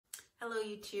Hello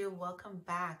YouTube, welcome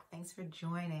back. Thanks for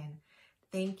joining.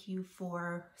 Thank you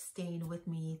for staying with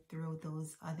me through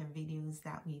those other videos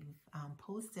that we've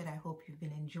posted. I hope you've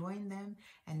been enjoying them,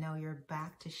 and now you're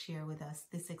back to share with us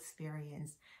this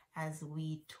experience as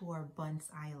we tour Bunce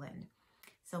Island.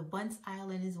 So Bunce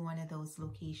Island is one of those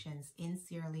locations in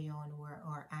Sierra Leone where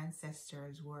our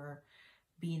ancestors were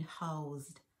being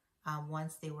housed.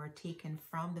 Once they were taken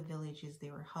from the villages, they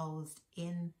were housed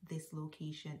in this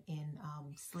location in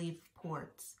slave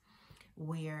ports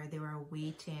where they were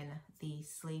awaiting the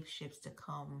slave ships to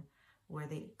come, where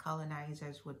the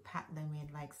colonizers would pack them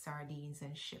in like sardines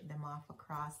and ship them off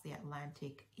across the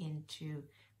Atlantic into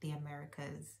the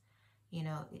Americas. You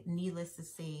know, needless to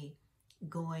say,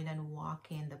 going and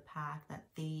walking the path that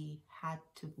they had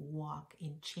to walk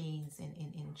in chains and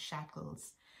in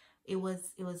shackles, it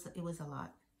was a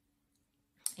lot.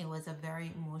 It was a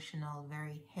very emotional,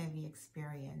 very heavy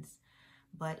experience,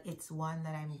 but it's one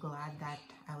that I'm glad that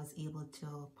I was able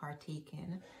to partake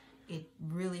in. It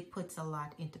really puts a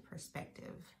lot into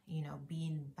perspective, you know,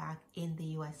 being back in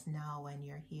the US now, and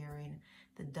you're hearing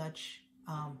the Dutch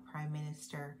Prime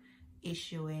Minister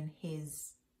issuing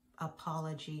his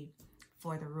apology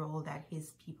for the role that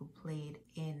his people played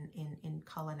in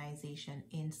colonization,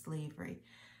 in slavery.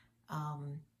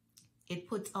 It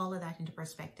puts all of that into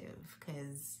perspective,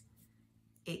 because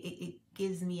it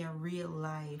gives me a real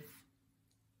life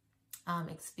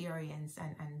experience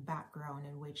and background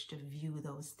in which to view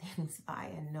those things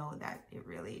by, and know that it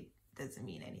really doesn't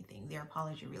mean anything. Their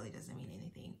apology really doesn't mean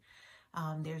anything.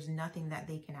 There's nothing that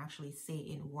they can actually say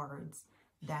in words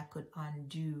that could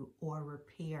undo or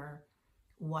repair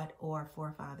what our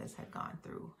forefathers had gone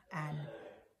through. And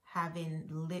having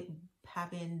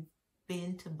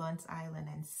been to Bunce Island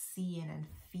and seeing and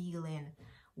feeling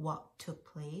what took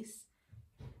place,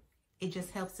 it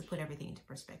just helps to put everything into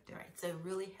perspective, right? So it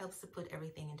really helps to put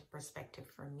everything into perspective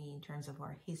for me in terms of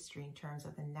our history, in terms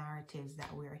of the narratives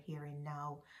that we're hearing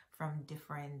now from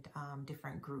different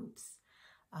groups.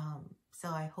 So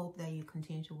I hope that you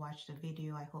continue to watch the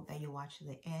video. I hope that you watch to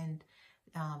the end.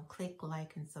 Click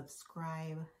like and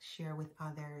subscribe, share with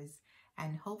others,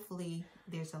 and hopefully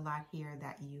there's a lot here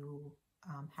that you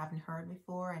haven't heard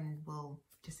before and will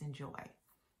just enjoy.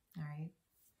 All right.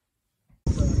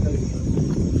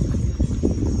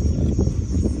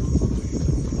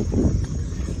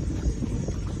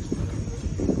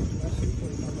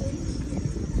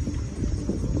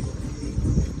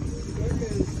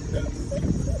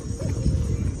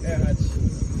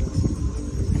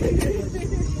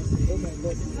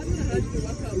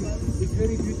 It's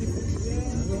very beautiful.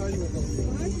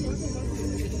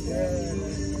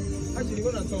 Actually,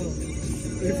 we're not talking.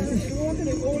 We're walking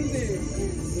all day.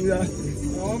 Yeah.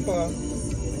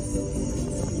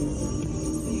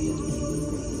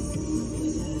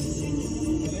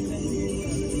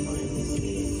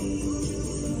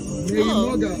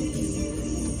 Oh,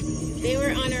 they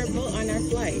were on our boat, on our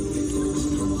flight.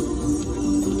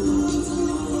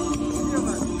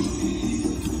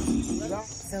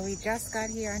 So we just got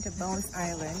here onto Bunce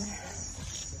Island.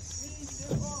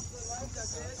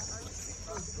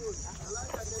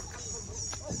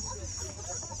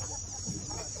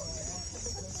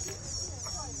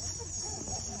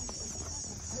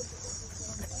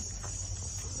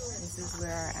 This is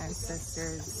where our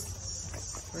ancestors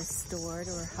were stored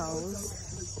or housed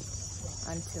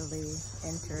until they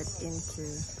entered into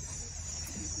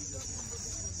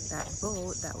that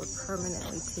boat that would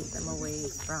permanently take them away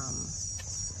from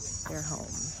their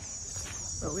home.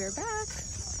 But we're back.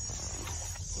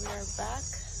 We are back.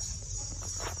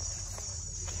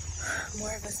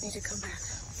 More of us need to come back.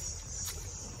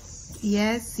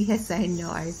 Yes, I know.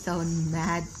 I sound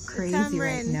mad crazy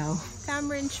right now.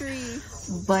 Tamarind tree.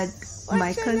 But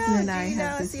my cousin and I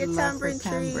have this love for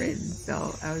tamarind,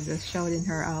 so I was just shouting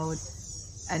her out.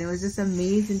 And it was just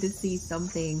amazing to see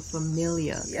something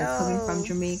familiar. Coming from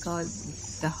Jamaica,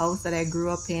 the house that I grew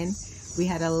up in, we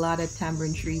had a lot of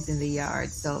tamarind trees in the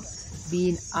yard. So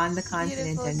being on the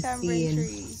continent and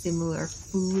seeing similar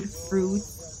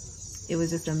fruits, it was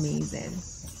just amazing.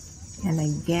 And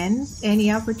again,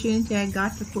 any opportunity I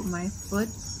got to put my foot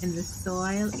in the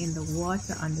soil, in the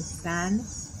water, on the sand,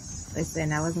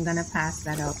 listen, I wasn't gonna pass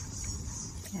that up.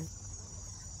 And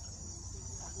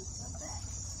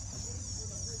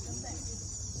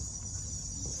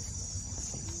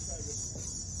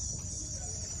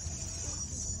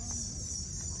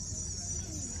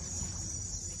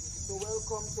so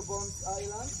welcome to Bunce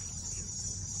Island.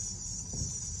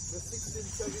 The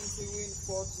 1670 wind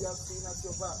fort you have seen at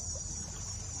your back.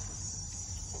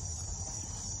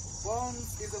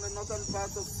 Bunce is on the northern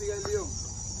part of Sierra Leone.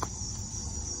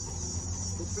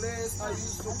 the place I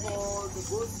used to call the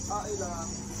Bunce Island,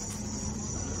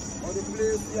 or the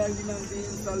place where human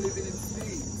beings are living in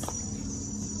peace.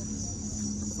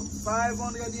 Some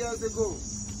 500 years ago,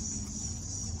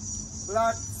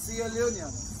 black Sierra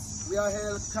Leoneans were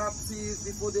held captive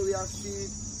before they were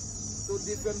shipped to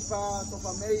different parts of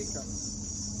America.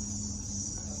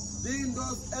 During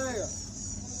those areas,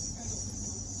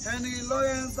 Henry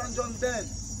Lawrence and John Dent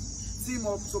teamed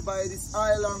up to buy this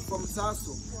island from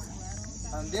Sasso,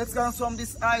 and they transformed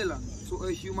this island to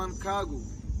a human cargo.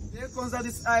 They consider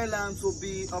this island to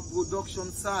be a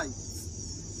production site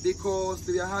because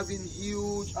they are having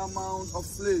huge amounts of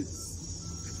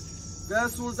slaves.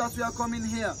 Vessels that were coming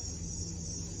here,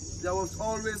 there was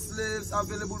always slaves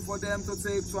available for them to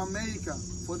take to America,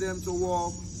 for them to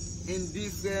work in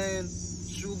different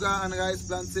sugar and rice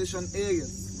plantation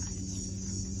areas.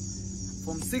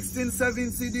 From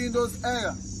 1670 during those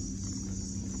eras,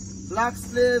 black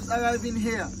slaves arriving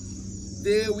here,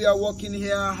 they were walking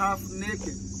here half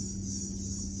naked.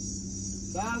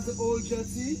 That's the old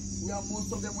jetty where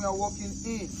most of them were walking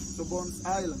in to Bunce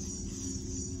Island.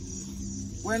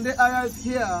 When they arrive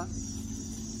here,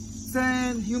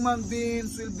 10 human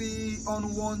beings will be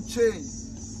on one chain.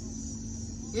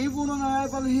 Even on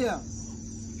arrival here,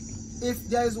 if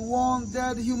there is one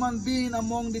dead human being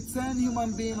among the 10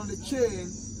 human beings on the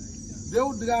chain, they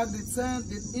will drag the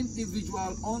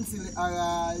individual until they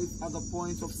arrive at the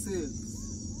point of sale.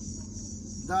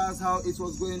 That's how it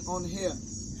was going on here.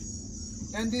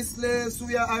 And these slaves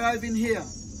who are arriving here,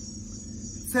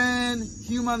 10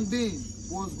 human beings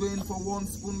was going for one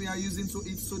spoon we are using to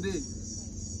eat today.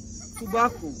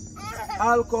 Tobacco,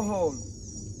 alcohol,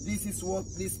 this is what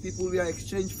these people we are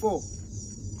exchanged for.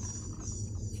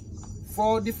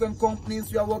 4 different companies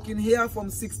we are working here from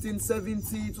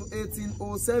 1670 to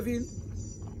 1807.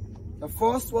 The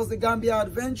first was the Gambia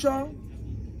Adventure.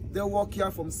 They work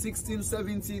here from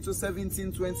 1670 to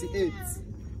 1728.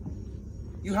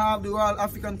 You have the Royal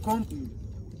African Company.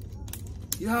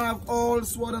 You have all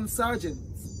Sworn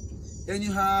Sergeants. And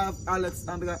you have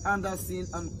Alexander Anderson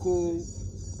and Co.,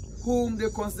 whom they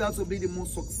consider to be the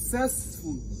most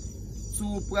successful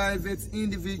 2 private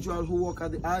individuals who work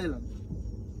at the island.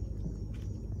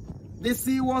 The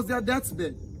sea was their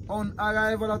deathbed on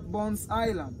arrival at Bunce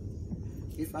Island.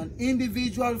 If an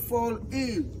individual fall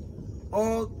ill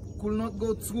or could not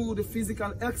go through the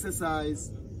physical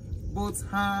exercise, both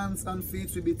hands and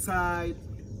feet will be tied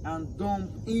and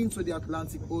dumped into the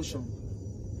Atlantic Ocean.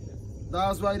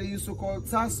 That's why they used to call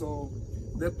Tasso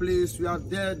the place where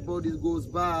dead bodies goes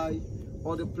by,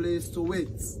 or the place to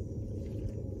wait.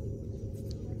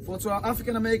 For to our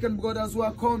African American brothers who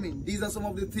are coming, these are some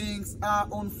of the things our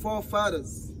own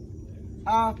forefathers,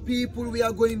 our people we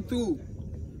are going through.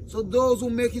 So those who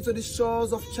make it to the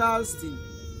shores of Charleston,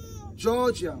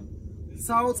 Georgia,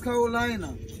 South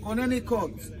Carolina,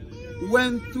 Connecticut,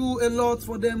 went through a lot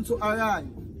for them to arrive.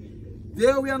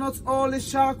 They were not only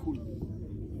shackled,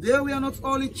 they were not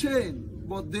only chained,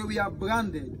 but they were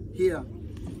branded here.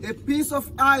 A piece of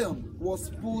iron was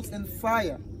put in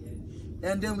fire,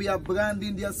 and then we are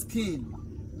branding their skin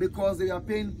because they are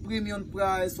paying premium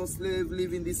price for slaves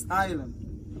leaving this island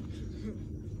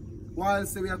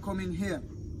whilst they were coming here.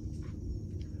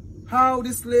 How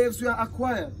the slaves were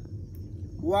acquired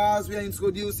was we are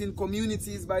introduced in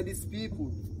communities by these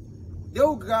people. They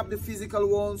will grab the physical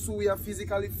ones who were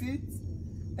physically fit,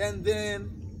 and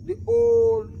then the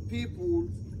old people,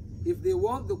 if they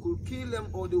want, they could kill them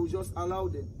or they will just allow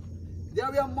them.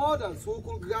 There were mothers who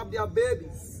could grab their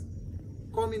babies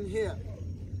coming here.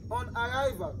 On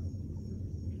arrival,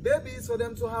 babies, for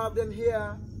them to have them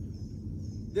here,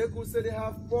 they could say they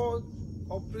have port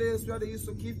or place where they used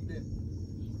to keep them.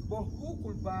 But who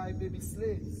could buy baby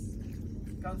slaves?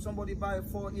 Can somebody buy a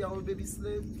 4-year-old baby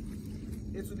slave?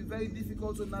 It would be very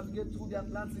difficult to navigate through the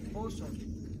Atlantic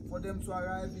Ocean for them to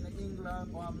arrive in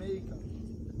England or America.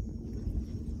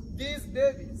 These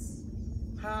babies,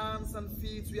 hands and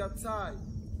feet were tied,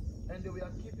 and they were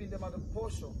keeping them at the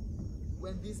portion.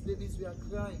 When these babies were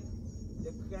crying,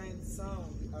 the crying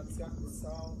sound will attract the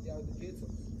sound, the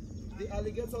alligators. The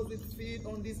alligators will feed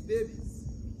on these babies,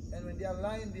 and when they are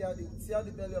lying there, they will tear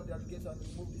the belly of the alligator and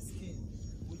remove the skin,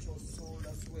 which was sold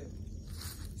as well.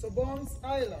 So Bunce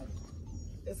Island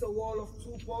is a wall of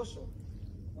 2 portions,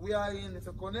 wherein it's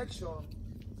a connection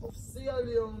of Sierra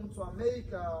Leone to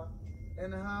America,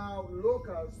 and how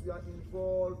locals were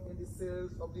involved in the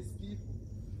sales of these people.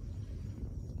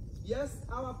 Yes,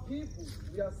 our people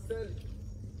were selling.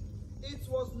 It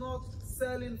was not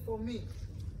selling for me.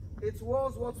 It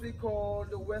was what we call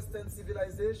the Western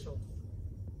civilization.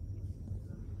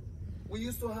 We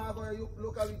used to have our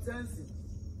local utensils.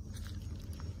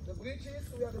 The British,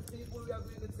 we are the people, we are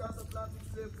doing the transatlantic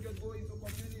slave trade going to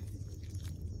community.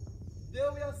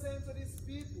 There we are saying to these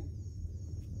people,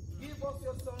 give us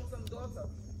your sons and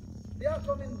daughters. They are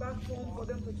coming back home for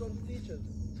them to become teachers,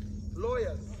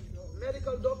 lawyers,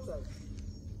 medical doctors.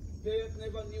 Parents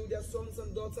never knew their sons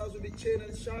and daughters would be chained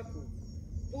and shackled,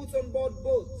 put on board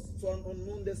boats to an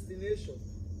unknown destination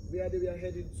where they were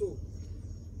heading to.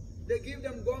 They give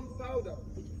them gunpowder,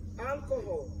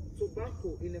 alcohol,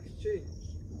 tobacco in exchange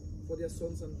for their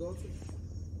sons and daughters.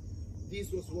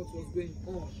 This was what was going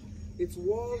on. It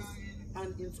was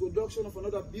an introduction of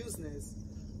another business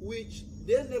which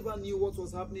they never knew what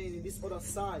was happening in this other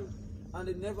side, and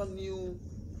they never knew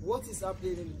what is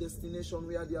happening in the destination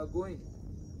where they are going.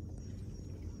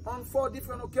 On 4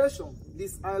 different occasions,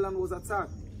 this island was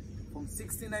attacked from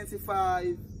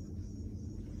 1695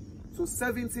 to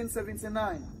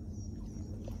 1779.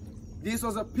 This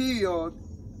was a period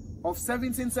of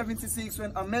 1776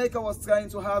 when America was trying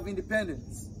to have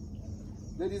independence.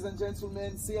 Ladies and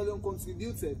gentlemen, Sierra Leone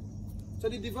contributed to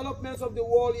the development of the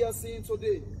world you are seeing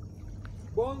today.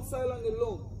 Bunce Island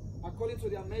alone, according to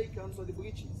the Americans or the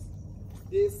British,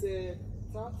 they said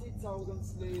 30,000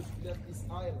 slaves left this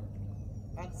island.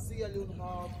 And Sierra Leone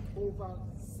have over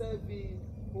 7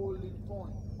 holding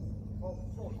points of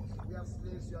forts where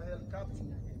slaves were held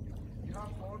captive. You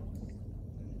have corn,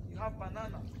 you have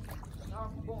banana, you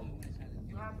have bone,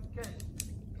 you have cane,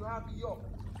 you have york,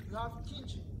 you have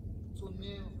kitchen, to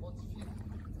name but few.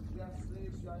 Where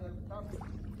slaves were held captive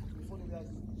before they were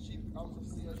shipped out of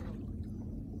Sierra Leone.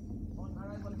 On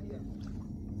arrival here,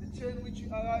 the chain which you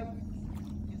arrive with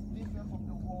is different from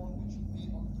the one which will be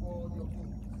on board your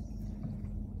boat.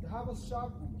 They have a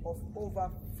shackle of over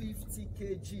 50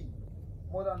 kg,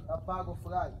 more than a bag of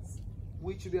rice,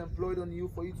 which will be employed on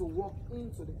you for you to walk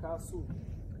into the castle.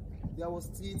 There was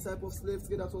 3 types of slave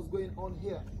trade that was going on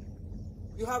here.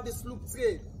 You have the sloop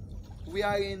trade. We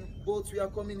are in boats, we are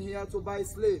coming here to buy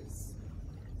slaves.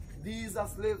 These are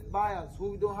slave buyers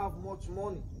who don't have much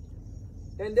money.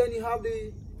 And then you have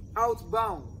the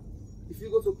outbound. If you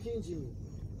go to Kinjimi,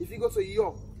 if you go to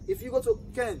York, if you go to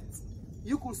Kent,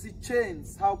 you could see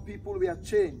chains, how people were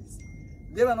chains.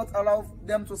 They were not allowed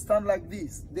them to stand like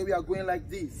this. They were going like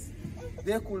this.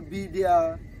 They could be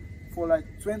there for like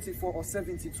 24 or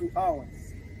 72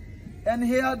 hours. And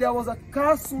here there was a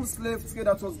castle slave trade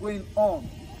that was going on.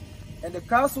 And the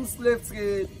castle slave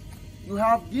trade, you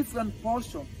have different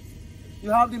portions.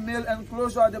 You have the male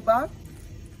enclosure at the back.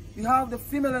 You have the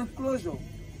female enclosure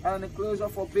and an enclosure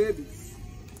for babies.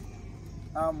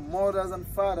 Our mothers and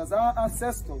fathers, our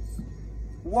ancestors,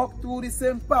 walked through the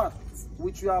same path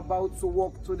which we are about to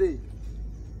walk today.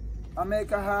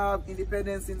 America had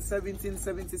independence in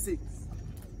 1776.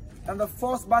 And the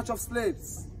first batch of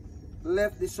slaves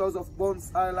left the shores of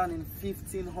Bunce Island in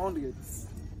 1500s.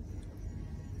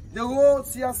 The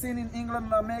roads you are seeing in England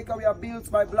and America were built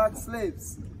by black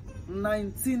slaves.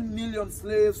 19 million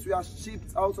slaves were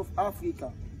shipped out of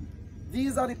Africa.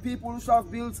 These are the people who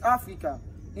have built Africa: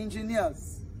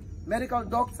 engineers, medical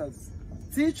doctors,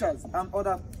 teachers, and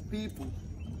other people.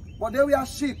 But they were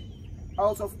shipped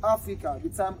out of Africa the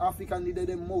time Africa needed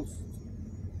them most.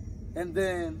 And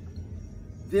then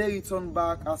they returned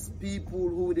back as people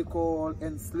who they call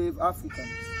enslaved Africans.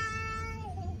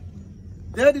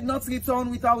 They did not return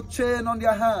without chains on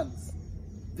their hands.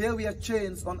 They were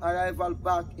chains on arrival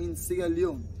back in Sierra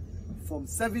Leone from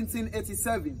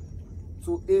 1787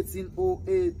 to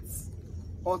 1808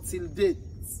 or till date,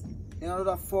 in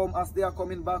another form as they are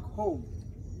coming back home.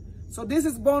 So this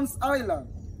is Bunce Island,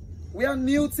 where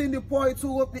Newton, the poet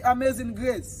who wrote the Amazing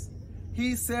Grace,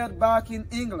 he said back in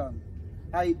England,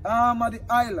 I am at the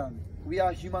island where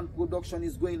human production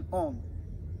is going on.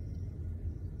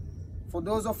 For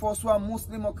those of us who are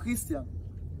Muslim or Christian,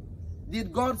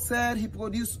 did God say he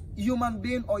produced human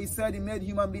being, or he said he made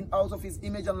human being out of his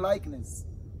image and likeness?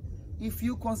 If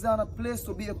you consider a place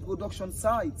to be a production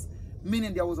site,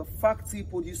 meaning there was a factory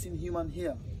producing human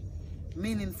here,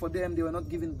 meaning for them they were not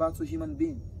giving birth to human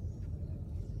being.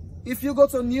 If you go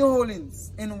to New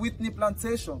Orleans in Whitney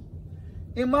Plantation,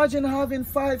 imagine having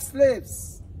 5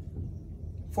 slaves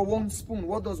for 1 spoon.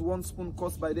 What does 1 spoon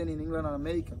cost by then in England and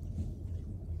America?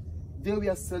 They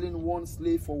were selling 1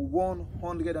 slave for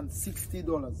 $160.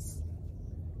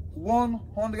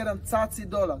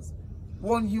 $130.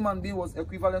 1 human being was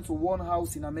equivalent to 1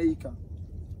 house in America.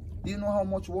 Do you know how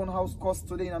much 1 house costs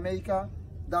today in America?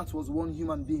 That was 1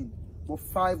 human being. But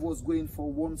 5 was going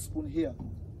for 1 spoon here.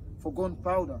 For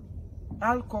gunpowder,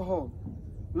 alcohol.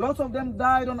 Lots of them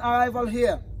died on arrival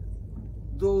here.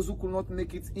 Those who could not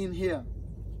make it in here,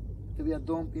 they were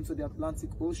dumped into the Atlantic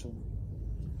Ocean.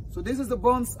 So this is the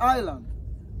Bunce Island,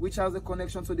 which has a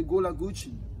connection to the Gola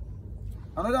Gucci.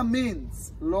 Another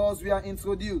means laws were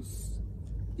introduced.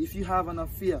 If you have an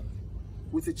affair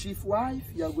with a chief wife,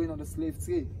 you are going on the slave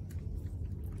trade.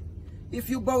 If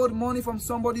you borrowed money from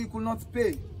somebody you could not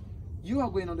pay, you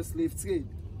are going on the slave trade.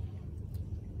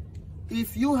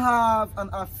 If you have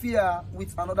an affair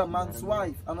with another man's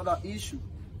wife, another issue.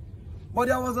 But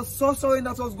there was a sorcery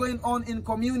that was going on in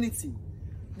community.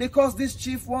 Because this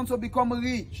chief wants to become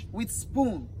rich with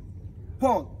spoon,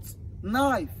 pot,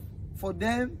 knife. For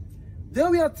them, they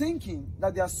were thinking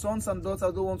that their sons and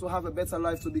daughters don't want to have a better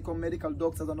life to become medical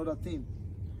doctors, another thing.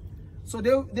 So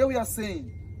they were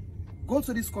saying, go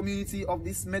to this community of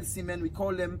these medicine men, we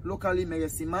call them locally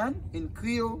Meresiman, in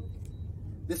Creole,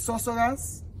 the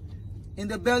sorcerers. In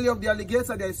the belly of the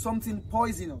alligator, there is something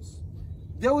poisonous.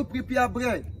 They will prepare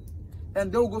bread,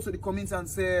 and they will go to the community and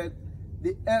say,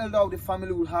 the elder of the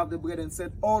family will have the bread and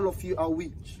said, all of you are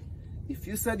witch. If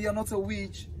you said you are not a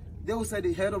witch, they will say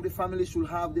the head of the family should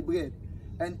have the bread.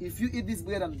 And if you eat this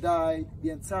bread and die, the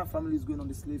entire family is going on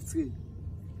the slave trade.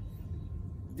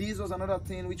 This was another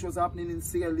thing which was happening in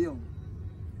Sierra Leone.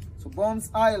 So Bunce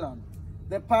Island,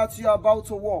 the path you are about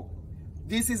to walk,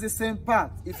 this is the same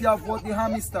path. If you have walked the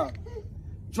Hamster,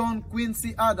 John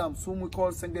Quincy Adams, whom we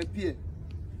call Saint-Pierre.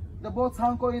 The boat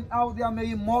anchoring out there,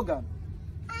 Mary Morgan,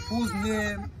 whose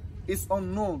name is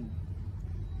unknown,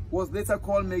 was later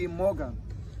called Mary Morgan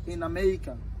in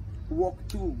America,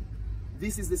 walked through.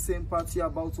 This is the same path you are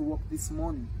about to walk this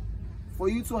morning. For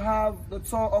you to have the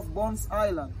tour of Bunce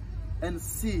Island and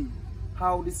see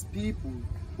how these people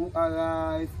who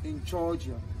arrive in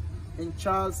Georgia, in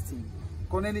Charleston,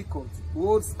 Connecticut,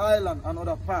 Rhode Island, and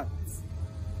other parts,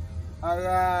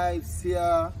 arrived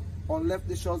here or left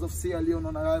the shores of Sierra Leone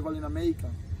on arrival in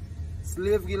America.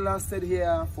 Slavery lasted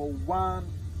here for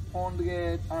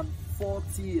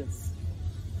 140 years.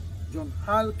 John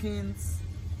Hawkins,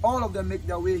 all of them make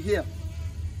their way here.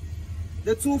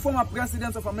 The two former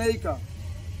presidents of America,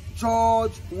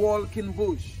 George Walker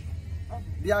Bush,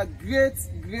 their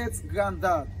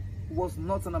great-great-granddad was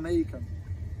not an American.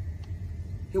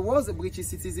 He was a British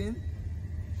citizen.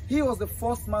 He was the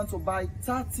first man to buy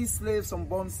 30 slaves on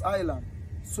Bunce Island,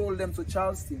 sold them to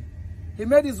Charleston. He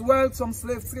made his wealth from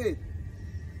slave trade.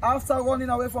 After running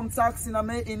away from tax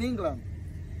in England,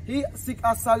 he sought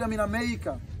asylum in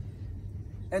America.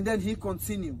 And then he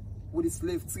continued with the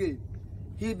slave trade.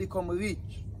 He became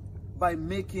rich by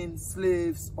making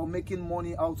slaves or making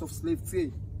money out of slave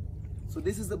trade. So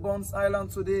this is the Bunce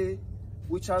Island today,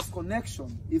 which has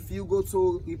connection. If you go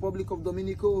to Republic of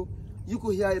Dominico, you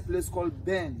could hear a place called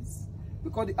Benz,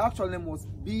 because the actual name was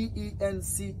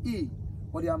B-E-N-C-E,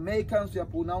 but the Americans were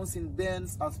pronouncing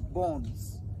Benz as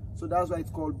Bunce. So that's why it's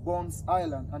called Bunce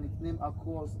Island, and it's named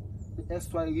across the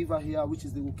estuary river here, which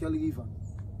is the Ukeli River.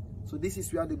 So this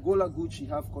is where the Gola Gucci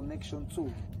have connection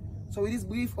to. So with this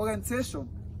brief orientation,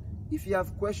 if you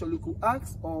have questions, you could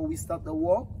ask, or we start the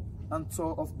walk and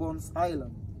tour of Bunce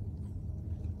Island.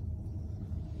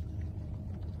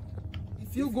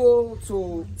 If you go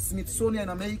to Smithsonian in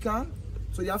America,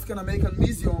 so the African American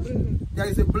Museum, there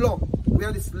is a block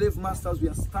where the slave masters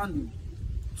were standing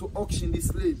to auction the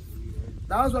slave.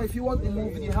 That's why if you watch the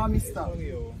movie The Hamster,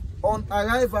 on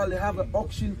arrival they have an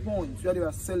auction point where they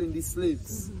were selling the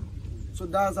slaves. So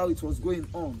that's how it was going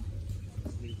on.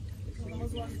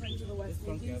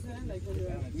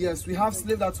 Yes, we have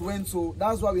slaves that went to,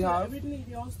 that's why we have. Originally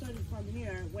they all started from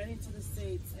here, went into the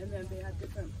States, and then they had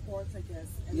different ports, I guess.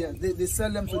 Yeah, they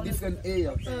sell them to different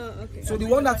areas. Okay. So the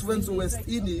one that went to West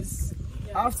Indies,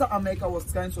 after America was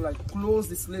trying to like close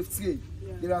the slave trade,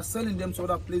 they were selling them to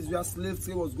other places where slave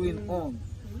trade was going on.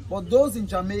 But those in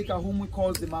Jamaica, whom we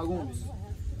call the Maroons,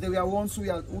 they were ones who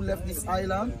left this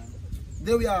island.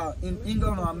 They were in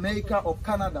England or America or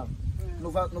Canada,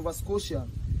 Nova Scotia.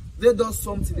 They did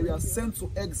something, they were sent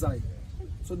to exile.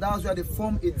 So that's where they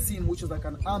formed a team, which is like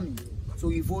an army, to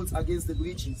revolt against the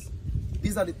British.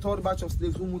 These are the third batch of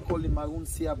slaves whom we call the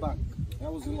Maroons here back.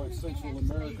 That was in like Central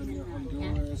America, near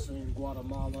Honduras and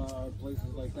Guatemala,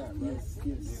 places like that, right?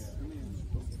 Yes.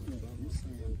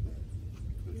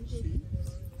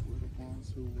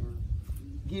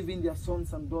 Giving their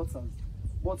sons and daughters.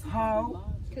 But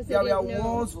how? There were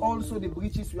wars also, the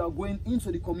British were going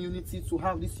into the community to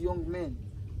have these young men.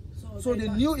 So they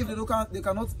knew if they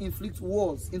cannot inflict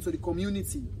wars into the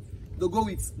community, they go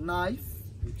with knife,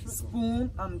 spoon,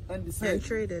 and the set.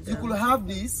 You could have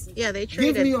this. Yeah, they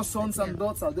traded. Give me your sons and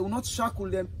daughters. They will not shackle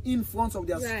them in front of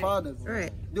their fathers.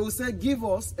 Right. They will say, give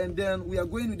us, and then we are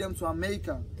going with them to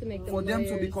America for them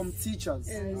to become teachers,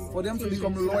 for them to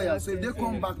become lawyers. So if they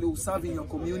come back, they will serve in your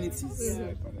communities.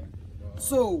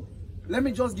 So let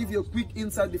me just give you a quick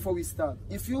insight before we start.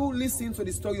 If you listen to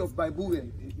the story of Baibure,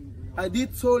 I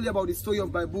did tell you about the story of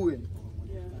Baibure,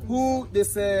 who they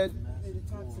said,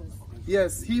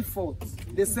 yes, he fought.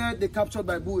 They said they captured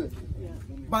Baibure.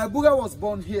 Baibure was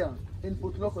born here in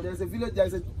Putloko. There's a village,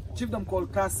 there's a chiefdom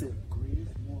called Kase.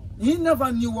 He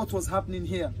never knew what was happening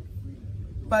here.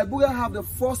 Baibure have the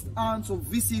first hand to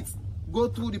visit, go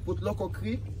through the Putloko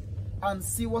Creek and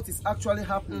see what is actually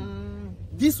happening.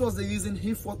 This was the reason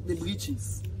he fought the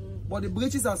British. But the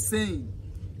British are saying,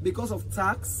 because of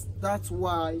tax, that's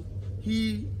why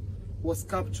he was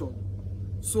captured.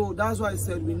 So that's why I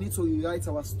said we need to rewrite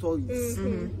our stories.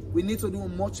 We need to do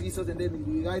much research and then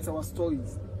rewrite our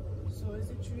stories. So is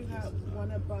it true that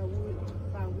one of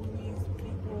Bawui's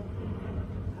people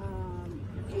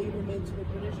gave him into the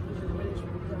British because the British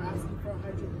were asking for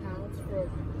 £100 for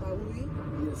Bawui?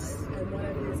 Yes. And one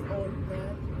of his own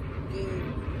men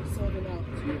sold him out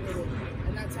to the British.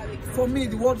 And that's how they... For me,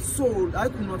 the word sold, I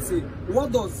could not say.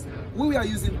 What does... We were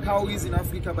using cowries in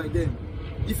Africa by then.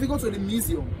 If you go to the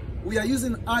museum, we are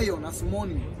using iron as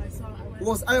money.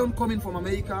 Was iron coming from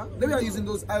America? They were using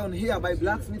those iron here by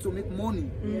blacksmiths to make money.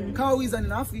 Cowries are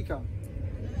in Africa.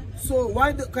 So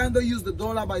why can't they use the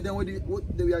dollar by then what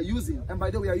they were using? And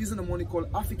by then we are using a money called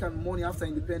African money after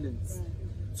independence.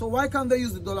 So why can't they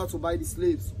use the dollar to buy the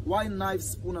slaves? Why knives,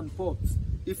 spoon and pots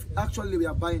if actually we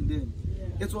are buying them?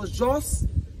 It was just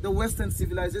the Western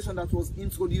civilization that was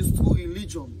introduced through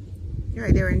religion.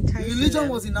 Right, they were enticing Religion them.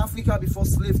 was in Africa before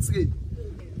slave trade.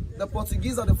 The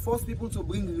Portuguese are the first people to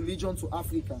bring religion to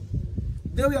Africa.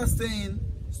 They were saying,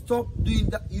 stop doing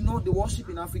that. You know, the worship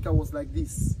in Africa was like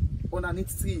this,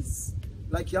 underneath trees,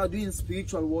 like you are doing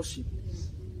spiritual worship.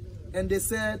 And they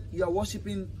said, you are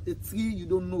worshiping a tree you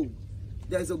don't know.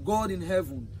 There is a God in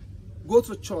heaven. Go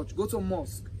to church, go to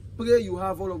mosque, pray, you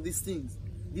have all of these things.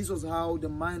 This was how the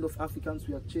mind of Africans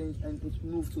were changed and it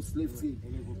moved to slave trade.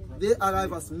 They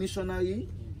arrived as missionary,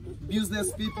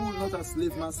 business people, not as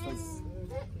slave masters,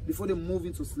 before they move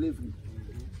into slavery.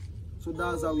 So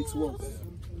that's how it works.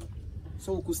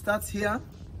 So we could start here.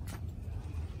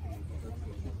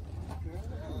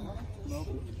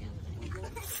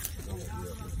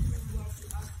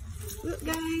 Look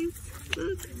guys,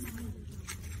 look.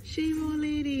 Shame old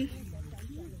lady.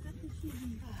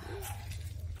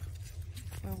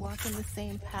 We're walking the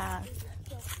same path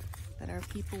that our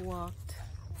people walked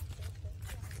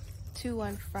to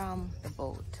and from the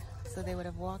boat. So they would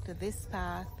have walked to this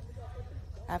path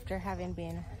after having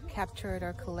been captured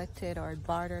or collected or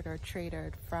bartered or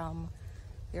traded from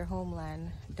their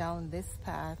homeland, down this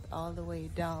path all the way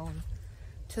down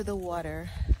to the water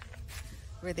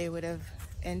where they would have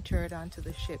entered onto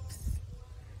the ships.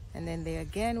 And then they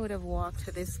again would have walked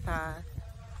to this path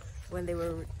when they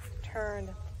were returned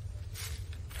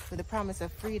with the promise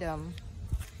of freedom,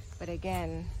 but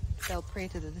again fell prey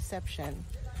to the deception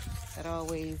that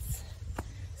always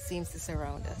seems to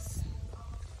surround us.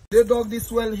 They dug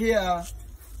this well here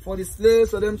for the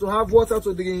slaves, for them to have water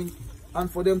to drink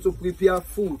and for them to prepare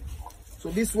food. So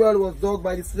this well was dug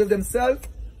by the slaves themselves,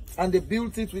 and they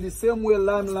built it with the same way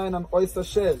limestone and oyster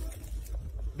shell,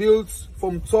 built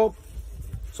from top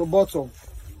to bottom.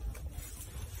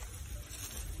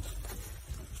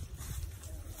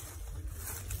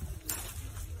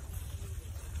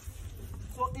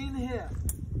 So in here,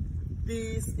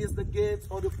 this is the gate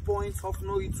or the point of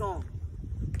no return.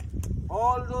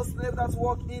 All those slaves that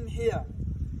walk in here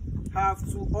have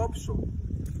two options.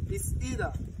 It's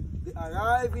either they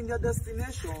arrive in their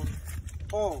destination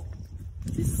or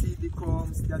the sea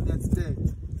becomes their next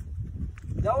bed.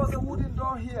 There was a wooden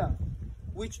door here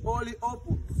which only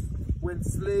opens when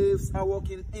slaves are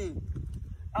walking in.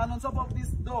 And on top of this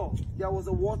door, there was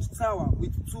a watchtower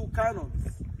with two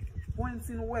cannons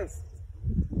pointing west.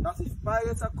 That if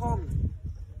pirates are coming,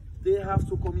 they have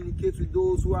to communicate with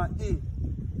those who are in.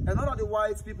 And all of the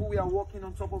white people we are walking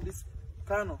on top of these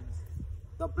cannons,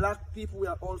 the black people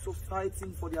were also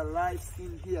fighting for their lives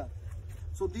in here.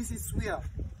 So this is where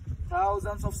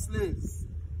thousands of slaves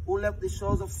who left the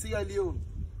shores of Sierra Leone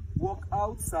walk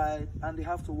outside, and they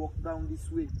have to walk down this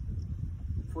way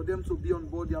for them to be on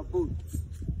board their boats.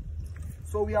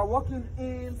 So we are walking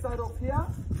inside of here,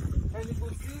 and you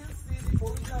could still see the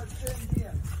original chain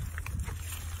here.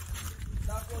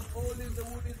 That was holding the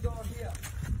wooden door here.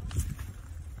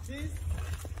 This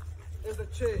is the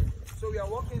chain. So we are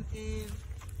walking in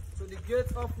to the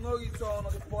gate of no return,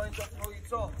 or the point of no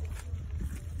return.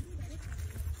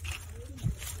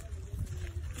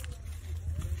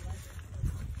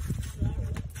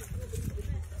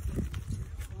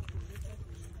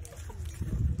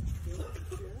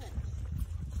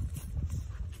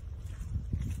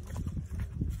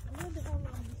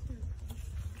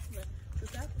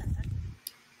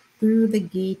 through the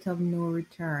gate of no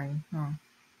return.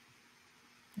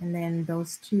 And then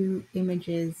those two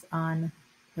images on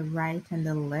the right and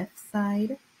the left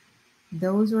side,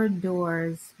 those were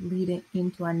doors leading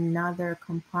into another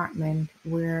compartment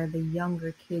where the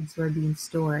younger kids were being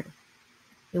stored.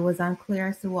 It was unclear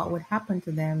as to what would happen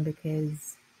to them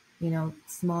because,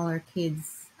 smaller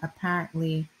kids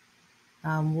apparently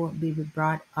won't be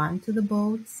brought onto the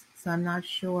boats. So I'm not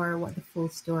sure what the full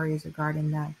story is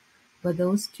regarding that. But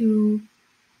those two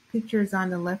pictures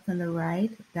on the left and the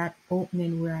right, that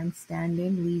opening where I'm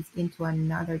standing leads into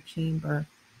another chamber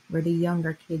where the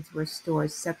younger kids were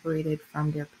stored, separated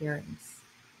from their parents.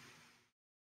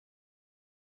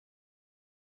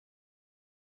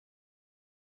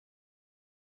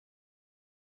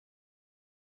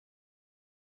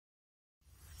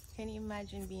 Can you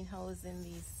imagine being housed in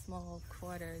these small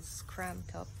quarters,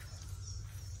 cramped up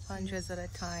hundreds at a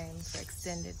time for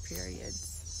extended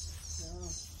periods?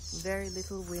 Very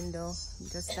little window,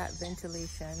 just that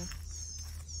ventilation.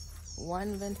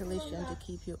 One ventilation to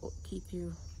keep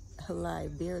you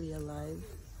alive, barely alive,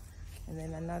 and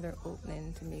then another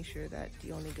opening to make sure that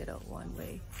you only get out one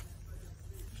way.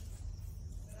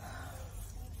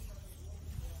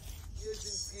 Here's the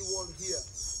seawall here.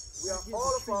 Where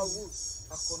all of our roots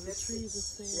are connected. The trees are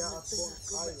saying Here that at they're not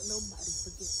Bunce gonna let Island. nobody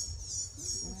forget.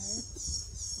 Right?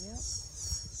 Yep.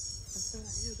 I said I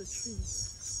hear the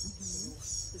trees.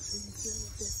 The trees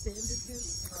they're standing here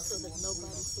so that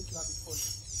nobody forgets.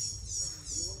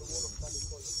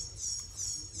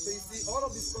 So you see, all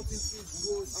of these cotton trees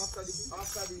grow after the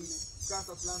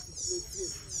transatlantic slave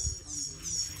trade.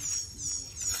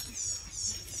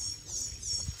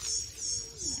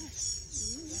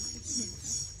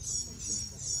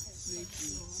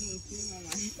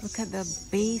 Look at the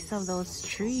base of those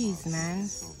trees, man.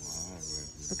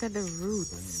 Look at the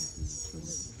roots.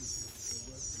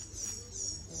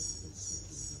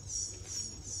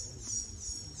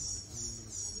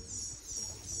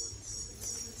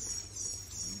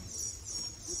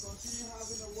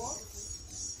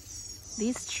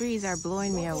 These trees are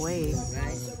blowing me away.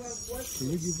 Can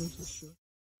you give us a shot?